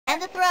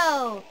And the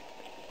throw.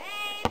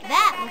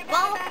 That was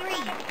ball 3,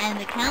 and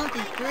the count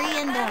is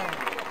 3-0.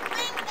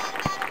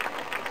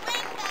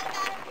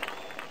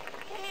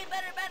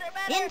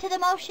 Into the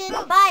motion,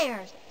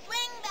 fires.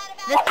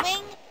 The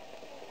swing,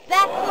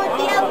 back towards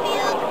the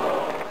outfield.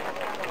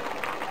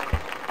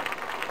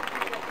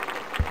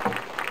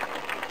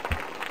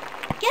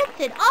 Gets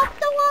it off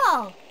the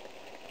wall.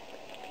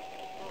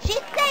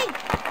 She's safe.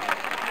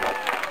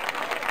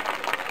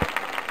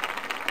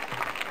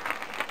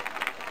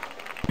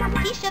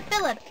 Keisha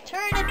Phillips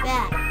turned it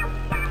back.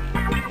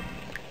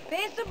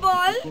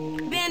 Baseball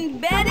been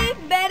very,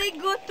 very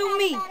good to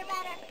me.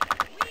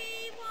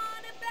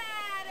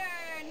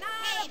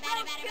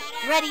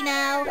 Ready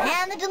now,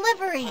 and the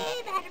delivery.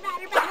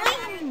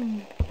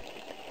 Swing.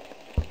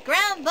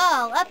 Ground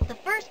ball up the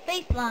first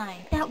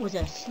baseline. That was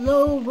a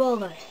slow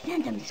roller.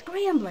 Sent him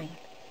scrambling.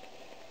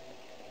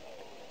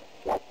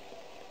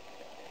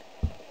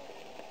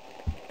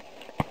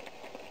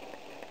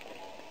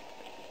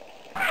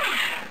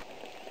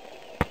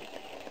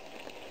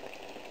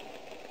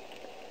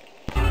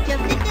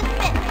 Josita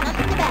Smith comes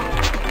to bat.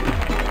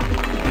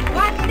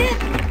 Watch this.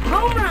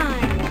 Home run.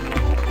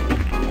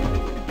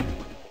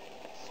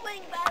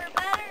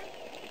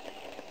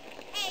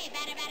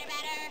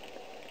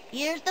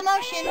 Here's the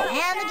motion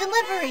and the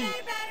delivery.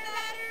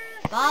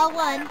 Ball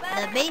 1.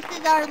 The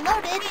bases are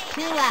loaded.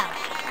 2 out.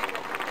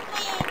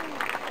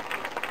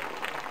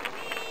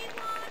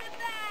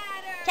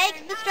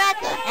 Takes the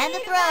stretch and the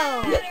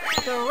throw.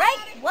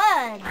 Strike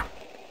 1.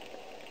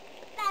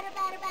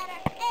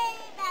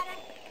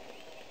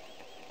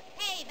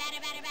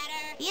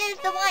 Here's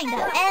the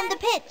windup and the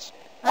pitch.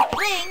 A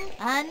swing,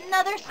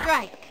 another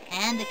strike.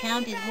 And the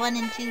count is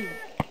 1-2.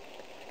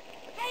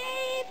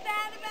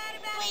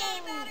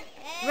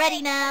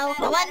 Ready now,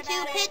 the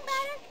 1-2 pitch.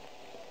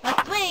 A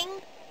swing,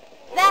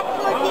 back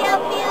towards the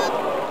outfield.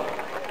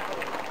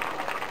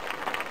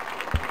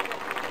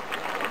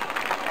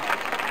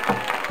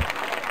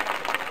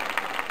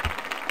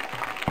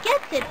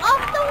 Gets it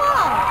off the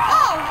wall.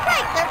 All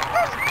right, their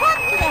first run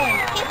today.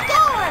 He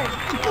scores.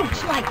 The gooch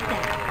likes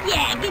that.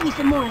 Yeah, give me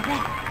some more of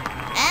that.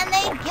 And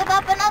they give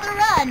up another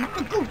run.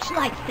 The gooch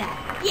likes that.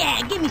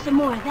 Yeah, give me some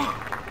more of that.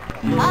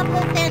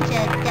 Pablo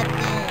Sanchez steps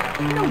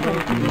in. Nobody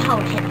can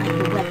power hit like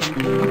the weapon.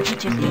 And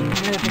pitchers get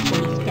nervous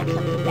when he steps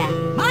up to bat.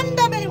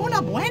 Mándame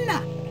una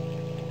buena.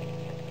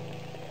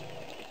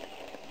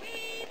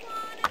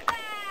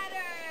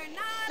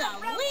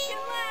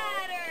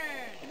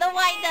 The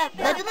windup,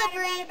 the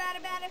delivery.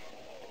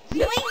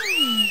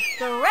 Swing.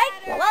 Strike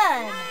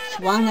 1.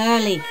 Swung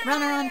early.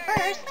 Runner on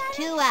first,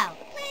 2 out.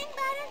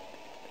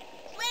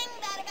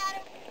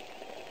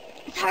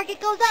 Target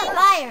goes up,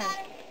 fire.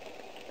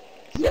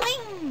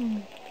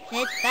 Swing.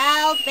 It's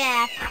fouled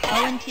back,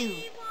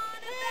 0-2.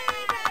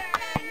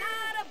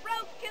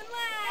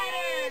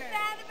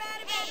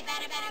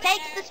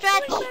 Takes the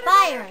stretch,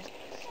 fires.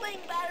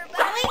 Swing.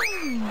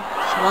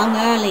 Swung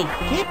early.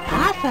 ¿Qué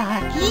pasa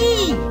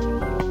aquí?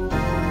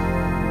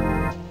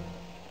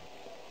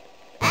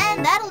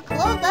 And that'll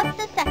close up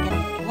the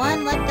second.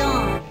 1 left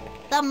on.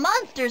 The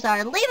Monsters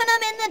are leaving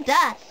them in the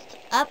dust.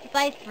 Up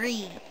by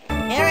 3.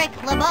 Eric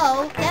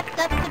LeBeau steps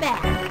up to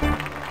bat.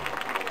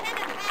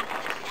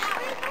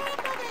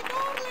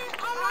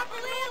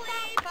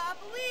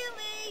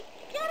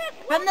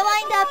 From the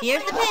windup,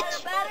 here's the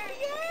pitch.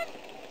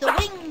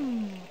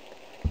 Swing.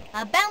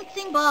 A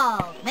bouncing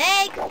ball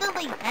makes the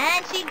leap,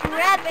 and she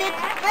grabs it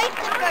straight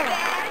to first.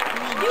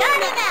 We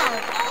got him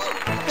out.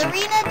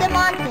 Serena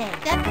DeMonte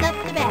steps up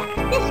to bat.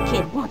 This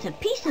kid wants a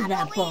piece of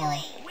that ball.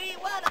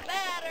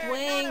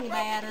 Swing,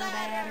 batter.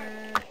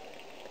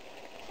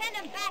 Send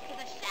him back to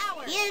the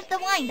shower. Here's the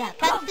windup.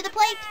 Cuts to the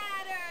plate.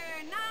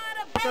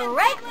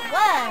 Strike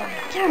 1.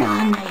 Turn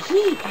on the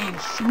heat and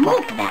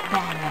smoke that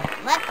batter.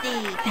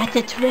 Lefty. That's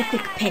a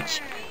terrific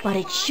pitch, but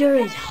it sure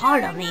is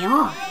hard on the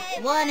arm.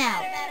 1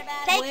 out.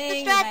 Takes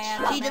the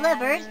stretch. She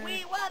delivers.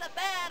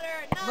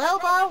 Low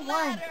ball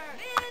 1.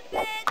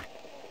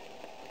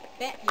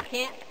 Bet you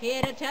can't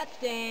hit a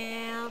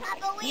touchdown.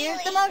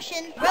 Here's the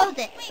motion. Throws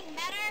it.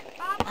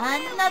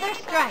 Another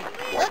strike.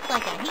 Looks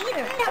like a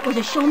heater. That was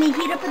a show-me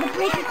heater for the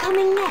breaker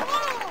coming next.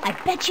 I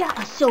bet you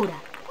a soda.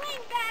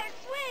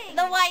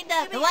 The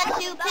windup. The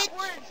 1-2 pitch.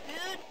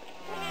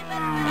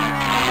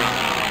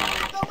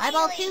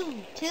 Eyeball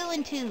 2.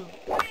 2-2.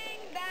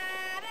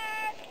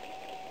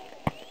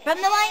 From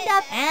the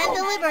windup and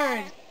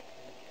delivers.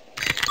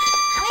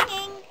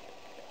 Swinging.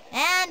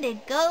 And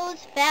it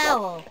goes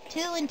foul.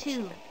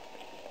 2-2.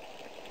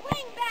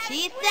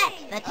 She's set.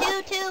 The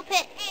 2-2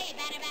 pitch.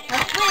 A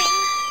swing.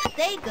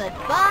 Say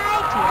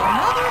goodbye to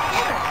another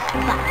hitter.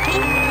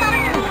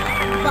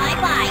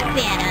 Bye-bye,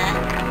 Vanna.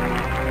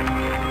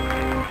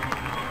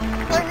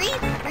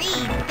 Clarice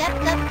Reed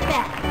steps up to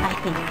bat. I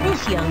think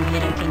this young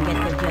hitter can get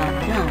the job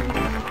done.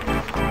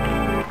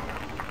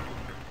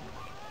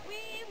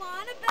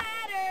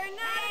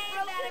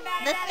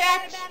 The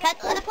stretch, cut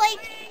to the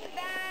plate.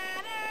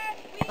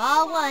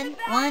 Ball 1,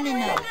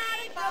 1-0.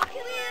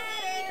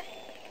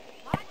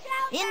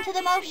 Into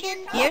the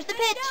motion, here's the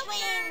pitch.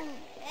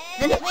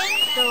 The swing,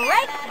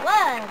 strike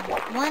one.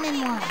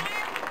 1-1.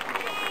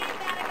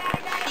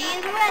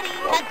 She's ready.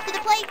 Cuts to the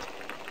plate.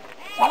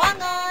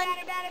 Swung on.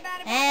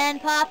 And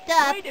popped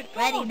up.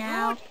 Ready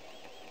now.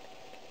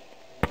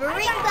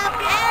 Brings up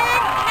and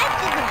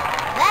catches it.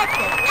 That's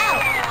it.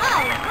 Out.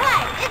 All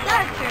right. It's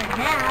our turn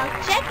now.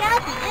 Check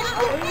out the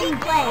instant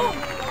replay.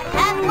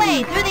 Halfway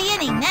through the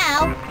inning now.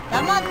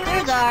 The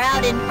Monsters are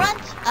out in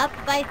front, up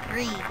by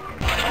 3.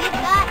 We've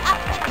got a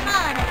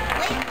pecan at the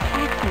plate.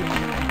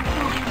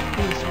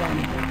 This one.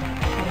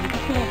 But he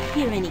can't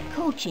hear any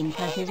coaching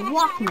because his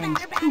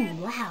Walkman's too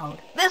loud.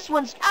 This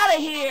one's out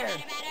of here.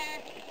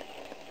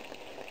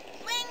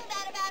 Swing,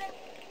 batter, batter.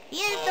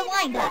 Here's the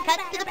windup.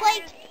 Cuts to the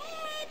plate.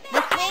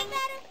 The swing.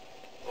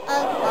 A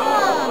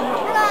long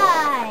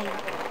drive.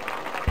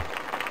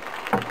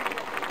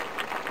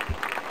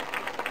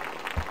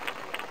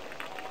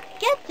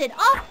 Gets it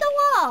off the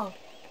wall.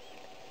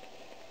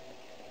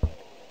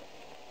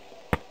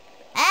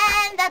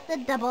 And that's a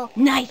double.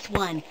 Nice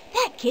one.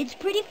 That kid's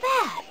pretty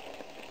fast.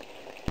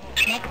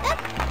 Next up,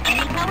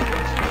 any coach?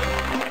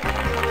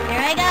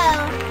 Here I go.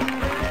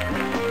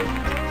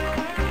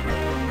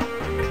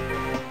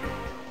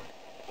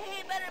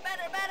 Hey, batter,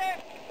 batter, batter.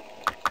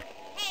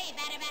 Hey,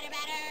 batter, batter,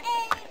 batter.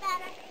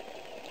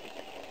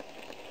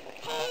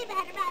 Hey,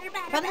 batter, batter,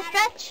 batter. From the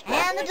stretch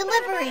and the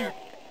delivery.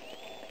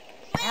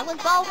 That was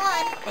ball 1.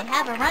 They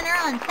have a runner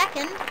on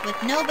second with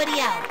nobody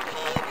out.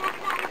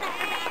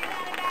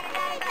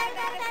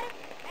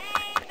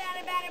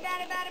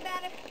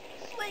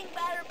 Swing,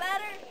 batter,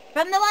 batter.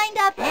 From the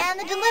windup and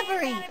the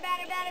delivery.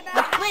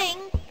 A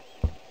swing.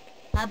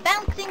 A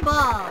bouncing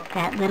ball.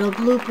 That little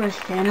blooper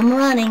sent him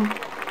running.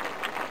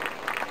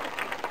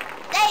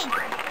 Safe.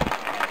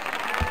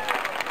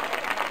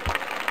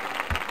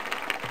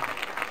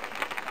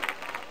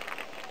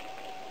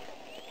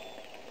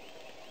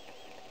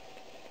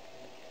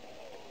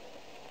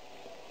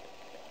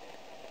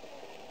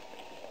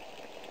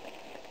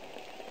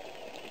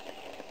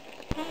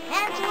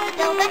 Angela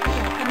Del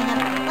Vecchio coming up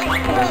to the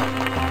plate.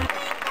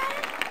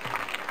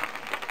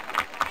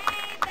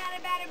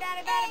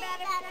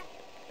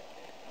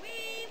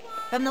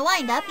 From the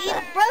windup, he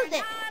throws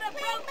it.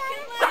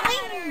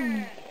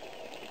 Swing.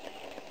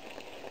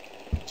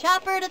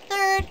 Chopper to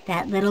third.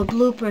 That little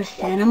blooper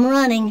sent him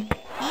running.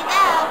 He's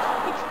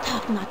out. It's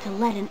tough not to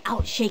let an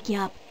out shake you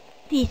up.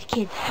 These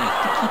kids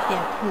have to keep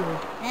their cool.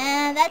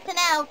 And that's an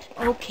out.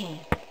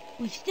 Okay,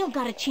 we've still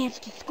got a chance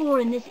to score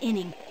in this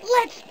inning.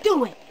 Let's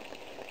do it!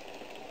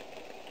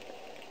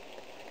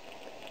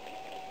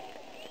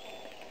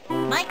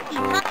 Mikey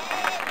Thompson.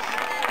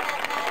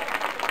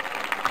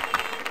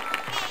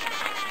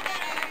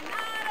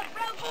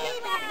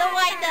 The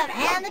windup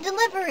and the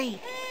delivery.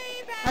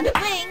 A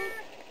swing.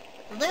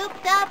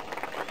 Looped up.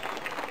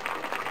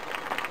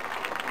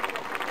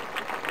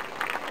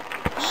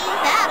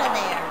 He's out of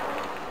there.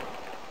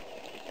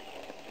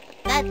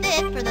 That's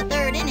it for the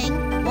third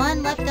inning.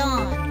 1 left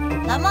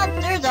on. The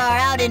Monsters are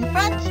out in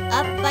front,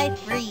 up by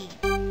 3.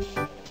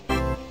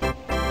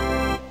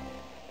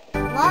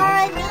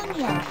 Laura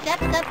Nunez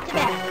steps up to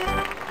bat.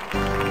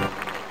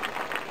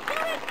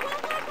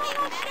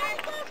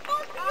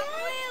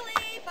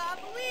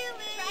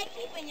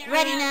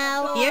 Ready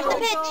now. Here's the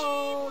pitch.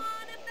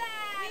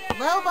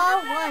 Low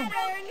ball 1.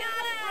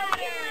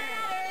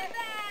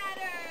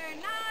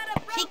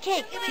 She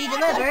kicks. She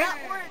delivers.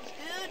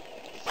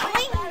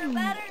 Swing.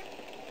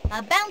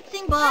 A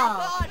bouncing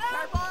ball.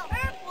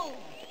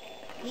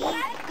 He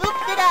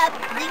scoops it up,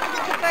 brings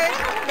it to first.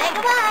 Say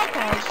goodbye,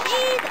 cause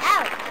she's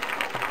out.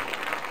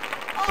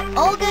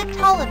 Olga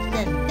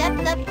Tollefson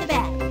steps up to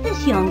bat. This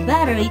young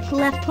batter eats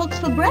left hooks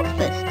for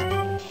breakfast.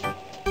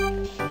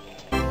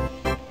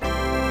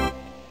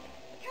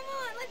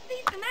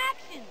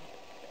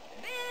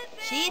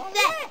 She's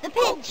set. The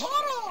pitch.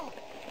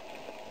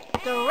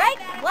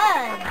 Strike 1.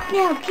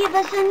 Now give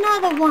us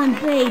another one,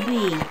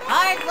 baby.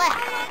 Hard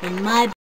left. In my